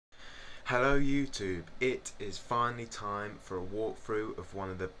Hello YouTube, it is finally time for a walkthrough of one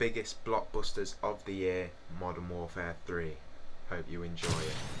of the biggest blockbusters of the year, Modern Warfare 3. Hope you enjoy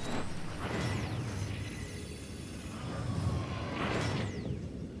it.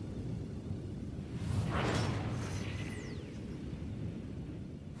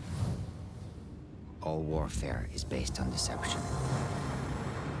 All warfare is based on deception.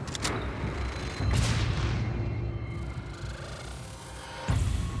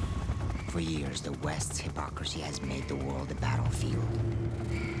 For years, the West's hypocrisy has made the world a battlefield.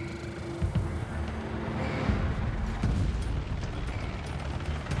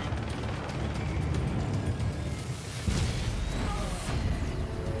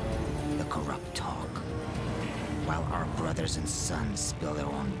 The corrupt talk, while our brothers and sons spill their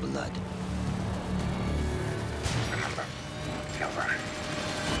own blood. Remember, silver.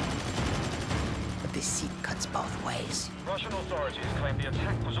 But deceit cuts both ways. Russian authorities claim the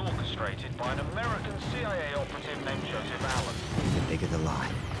attack was orchestrated by an American CIA operative named Joseph Allen. The bigger the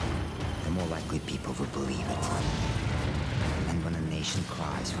lie, the more likely people will believe it. And when a nation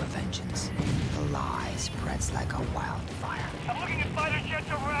cries for vengeance, the lie spreads like a wildfire. I'm looking at fighter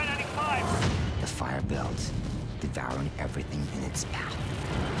jets over I-95. The fire builds, devouring everything in its path.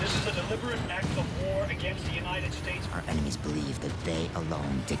 This is a deliberate act of war against the United States. Our enemies believe that they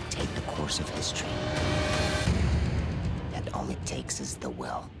alone dictate the course of history. And all it takes is the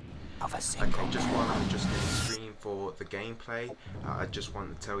will of a single Okay, just man. while I'm just in the screen for the gameplay, I just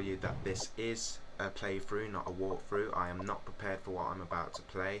want to tell you that this is a playthrough, not a walkthrough. I am not prepared for what I'm about to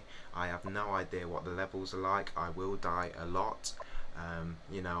play. I have no idea what the levels are like. I will die a lot.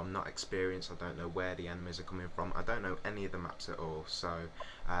 You know, I'm not experienced. I don't know where the enemies are coming from. I don't know any of the maps at all. So,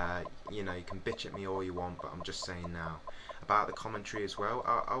 you know, you can bitch at me all you want, but I'm just saying now. About the commentary as well,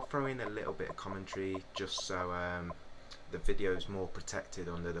 I'll throw in a little bit of commentary just so the video is more protected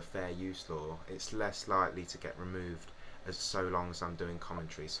under the fair use law. It's less likely to get removed as so long as I'm doing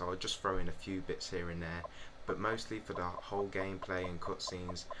commentary. So I'll just throw in a few bits here and there. But mostly for the whole gameplay and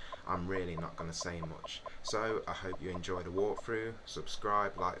cutscenes, I'm really not going to say much. So I hope you enjoy the walkthrough.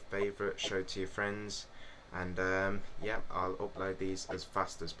 Subscribe, like, favourite, show to your friends, and yeah, I'll upload these as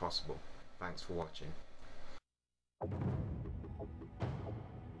fast as possible. Thanks for watching.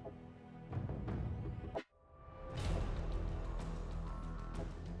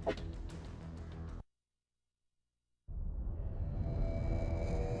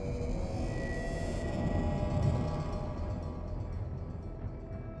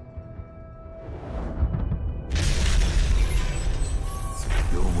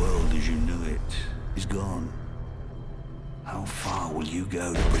 Your world as you knew it is gone. How far will you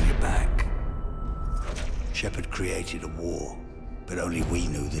go to bring it back? Shepard created a war, but only we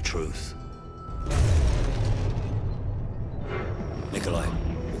knew the truth. Nikolai,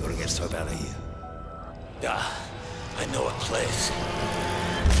 we've got to get Soap out of here. Ah, I know a place.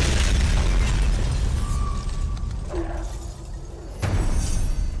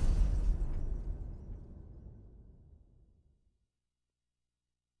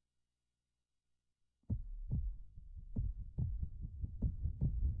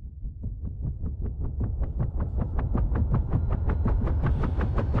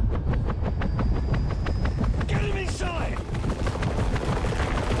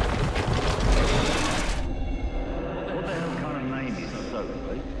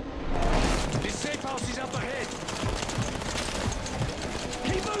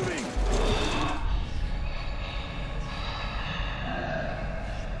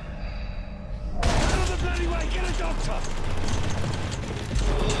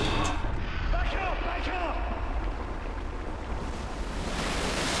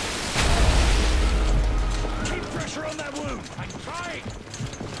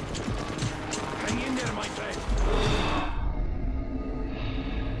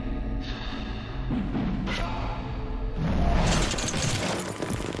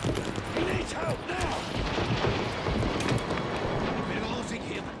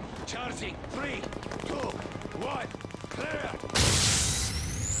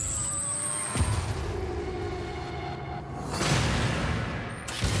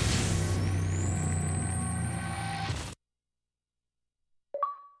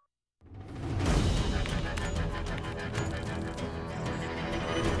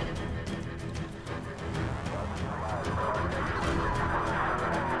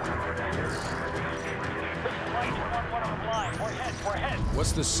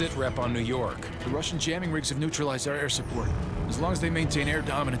 What's the sit rep on New York? The Russian jamming rigs have neutralized our air support. As long as they maintain air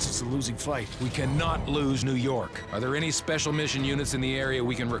dominance, it's a losing fight. We cannot lose New York. Are there any special mission units in the area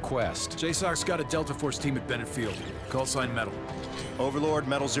we can request? JSOC's got a Delta Force team at Bennett Field. Call sign Metal. Overlord,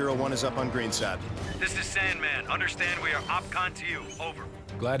 Metal 01 is up on Greenside. This is Sandman. Understand we are OpCon to you. Over.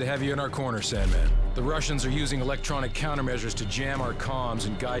 Glad to have you in our corner, Sandman. The Russians are using electronic countermeasures to jam our comms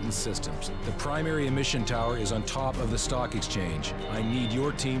and guidance systems. The primary emission tower is on top of the stock exchange. I need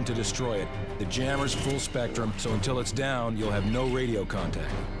your team to destroy it. The jammer's full spectrum, so until it's down, you'll have no radio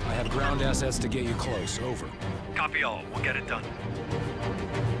contact. I have ground assets to get you close. Over. Copy all. We'll get it done.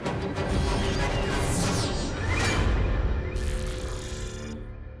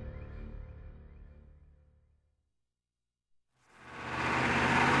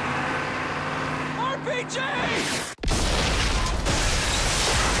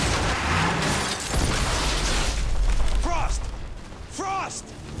 Frost! Frost!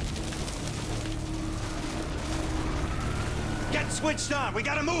 Get switched on! We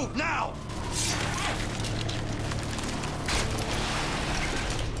gotta move, now!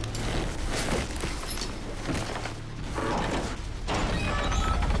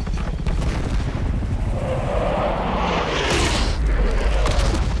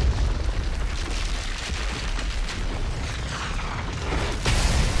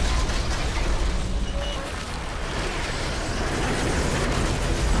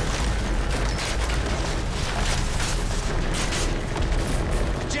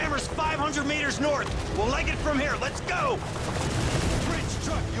 Meters north. We'll leg it from here. Let's go! Bridge,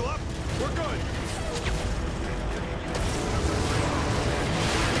 truck, you up? We're good.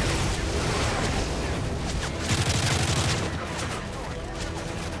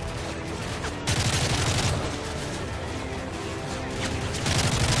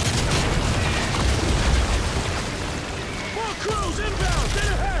 More crews inbound! Get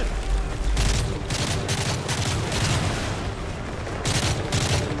ahead!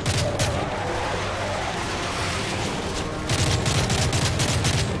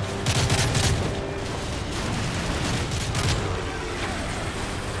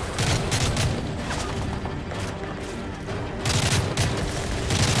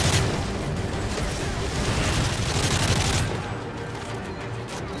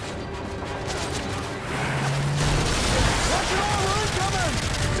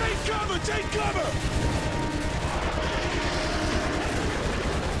 Take cover!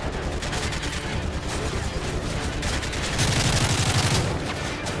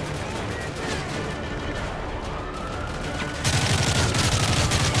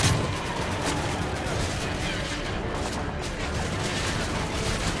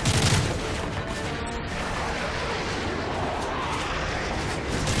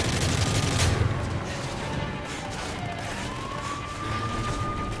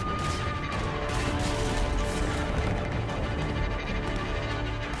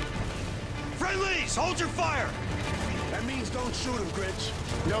 Friendlies, hold your fire! That means don't shoot him, Grinch.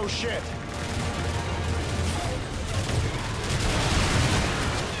 No shit.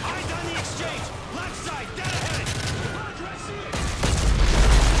 Eyes on the exchange! Left side, dead ahead! Roger, I see it!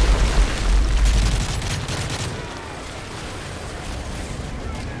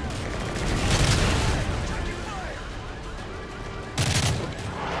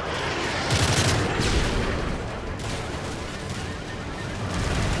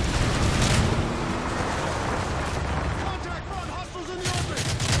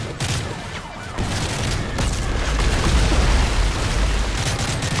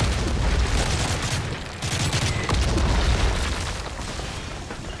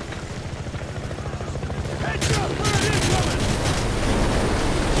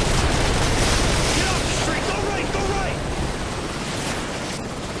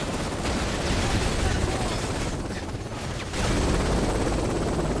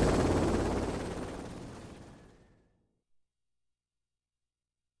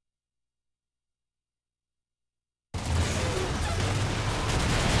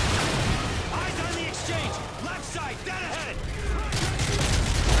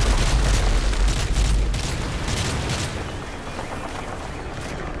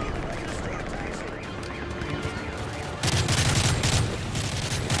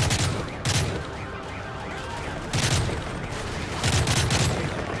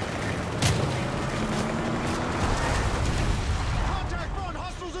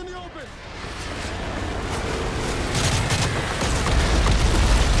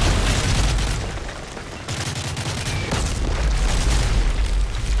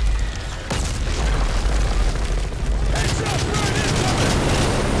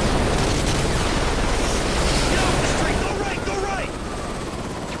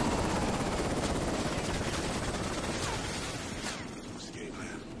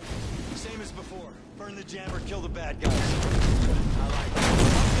 the jammer, kill the bad guys. I like it.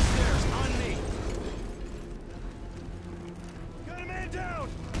 Up the stairs, on me. Got a man down!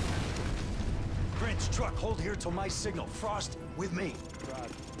 Prince, truck, hold here till my signal. Frost, with me.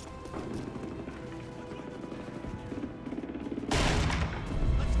 Right.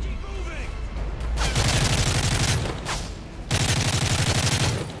 Let's keep moving!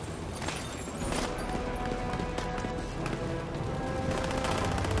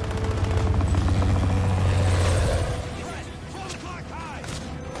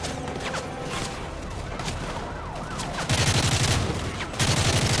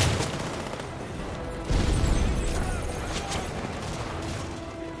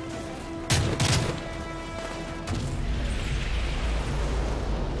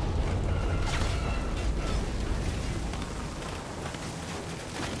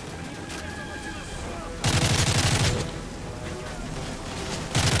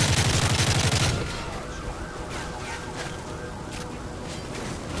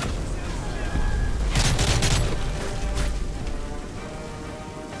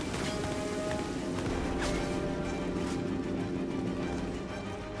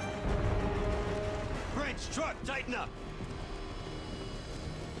 Truck, tighten up!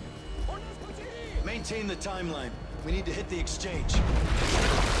 Maintain the timeline. We need to hit the exchange.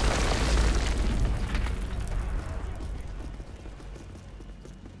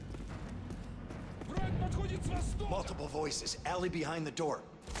 Multiple voices. Alley behind the door.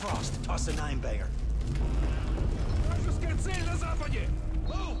 Frost, toss a 9-banger.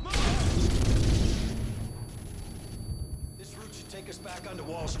 This route should take us back onto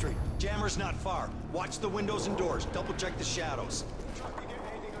Wall Street. Jammer's not far. Watch the windows and doors. Double check the shadows. Chuck, you get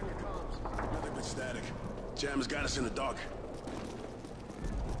anything on your comms? Nothing but static. Jammer's got us in the dark.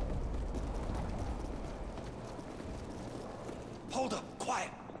 Hold up,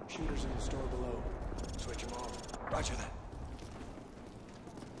 quiet. Shooters in the store below. Switch them off. Roger that.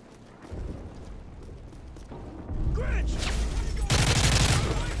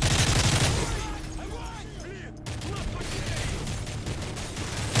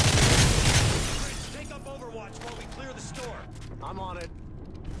 Take up Overwatch while we clear the store. I'm on it.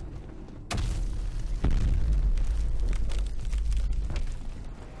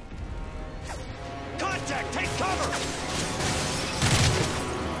 Contact! Take cover!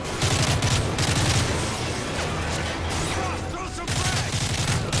 Throw some frags!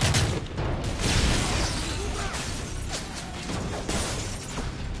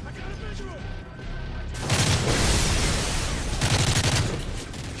 I got a visual!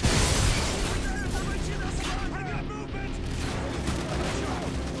 I got movement!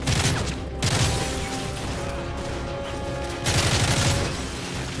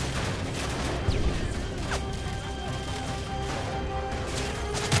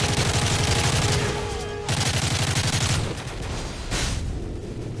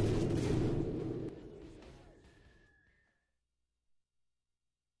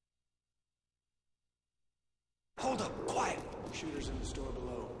 Hold up, quiet. Shooters in the store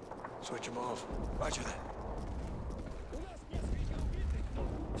below. Switch them off. Roger that.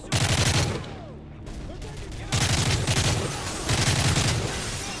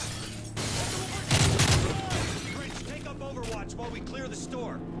 Bridge, take up Overwatch while we clear the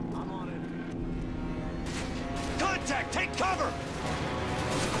store. I'm on it. Contact! Take cover!